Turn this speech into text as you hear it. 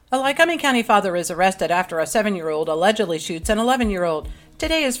A Lycoming County father is arrested after a 7-year-old allegedly shoots an 11-year-old.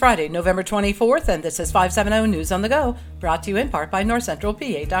 Today is Friday, November 24th, and this is 570 News on the Go, brought to you in part by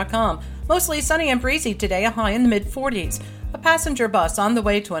NorthCentralPA.com. Mostly sunny and breezy today, a high in the mid-40s. A passenger bus on the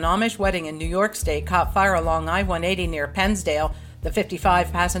way to an Amish wedding in New York State caught fire along I-180 near Pennsdale. The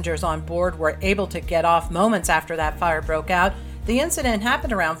 55 passengers on board were able to get off moments after that fire broke out. The incident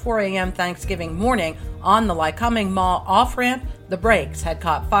happened around 4 a.m. Thanksgiving morning on the Lycoming Mall off-ramp. The brakes had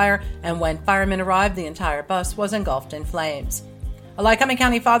caught fire, and when firemen arrived, the entire bus was engulfed in flames. A Lycoming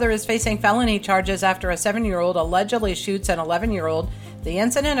County father is facing felony charges after a 7-year-old allegedly shoots an 11-year-old. The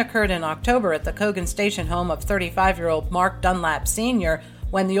incident occurred in October at the Cogan Station home of 35-year-old Mark Dunlap Sr.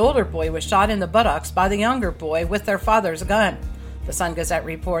 when the older boy was shot in the buttocks by the younger boy with their father's gun. The Sun-Gazette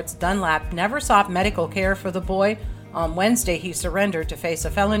reports Dunlap never sought medical care for the boy. On Wednesday, he surrendered to face a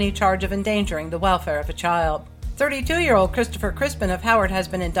felony charge of endangering the welfare of a child. 32-year-old Christopher Crispin of Howard has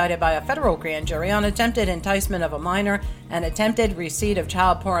been indicted by a federal grand jury on attempted enticement of a minor and attempted receipt of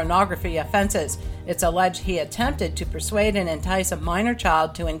child pornography offenses. It's alleged he attempted to persuade and entice a minor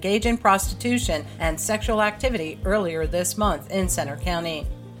child to engage in prostitution and sexual activity earlier this month in Center County.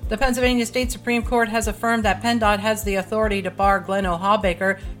 The Pennsylvania State Supreme Court has affirmed that PennDOT has the authority to bar Glenn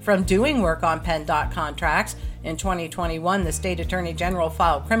O'Halbaker from doing work on PennDOT contracts. In 2021, the state attorney general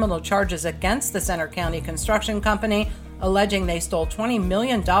filed criminal charges against the Center County Construction Company, alleging they stole $20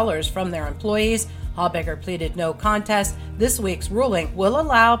 million from their employees. Halbaker pleaded no contest. This week's ruling will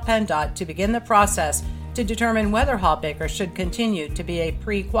allow PennDOT to begin the process to determine whether Halbaker should continue to be a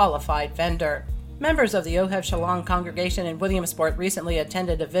pre-qualified vendor. Members of the Ohev Shalom congregation in Williamsport recently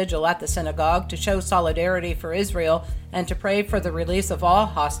attended a vigil at the synagogue to show solidarity for Israel and to pray for the release of all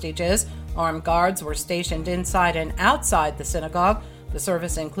hostages. Armed guards were stationed inside and outside the synagogue. The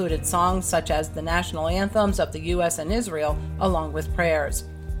service included songs such as the national anthems of the U.S. and Israel, along with prayers.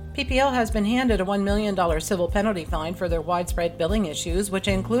 PPL has been handed a $1 million civil penalty fine for their widespread billing issues, which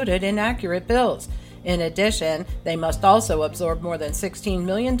included inaccurate bills. In addition, they must also absorb more than $16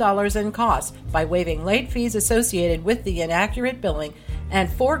 million in costs by waiving late fees associated with the inaccurate billing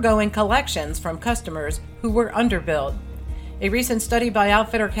and foregoing collections from customers who were underbilled. A recent study by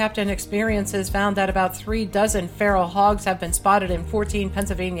outfitter Captain Experiences found that about 36 feral hogs have been spotted in 14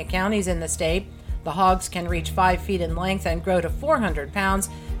 Pennsylvania counties in the state. The hogs can reach 5 feet in length and grow to 400 pounds.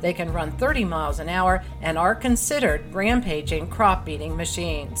 They can run 30 miles an hour and are considered rampaging crop-eating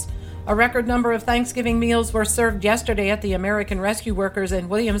machines. A record number of Thanksgiving meals were served yesterday at the American Rescue Workers in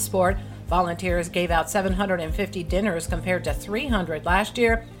Williamsport. Volunteers gave out 750 dinners compared to 300 last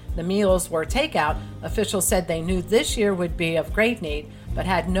year. The meals were takeout. Officials said they knew this year would be of great need, but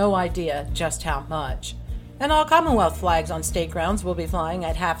had no idea just how much. And all Commonwealth flags on state grounds will be flying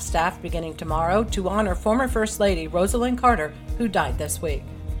at half-staff beginning tomorrow to honor former First Lady Rosalind Carter, who died this week.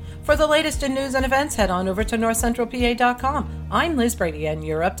 For the latest in news and events, head on over to NorthCentralPA.com. I'm Liz Brady, and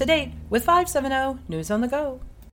you're up to date with 570 News on the Go.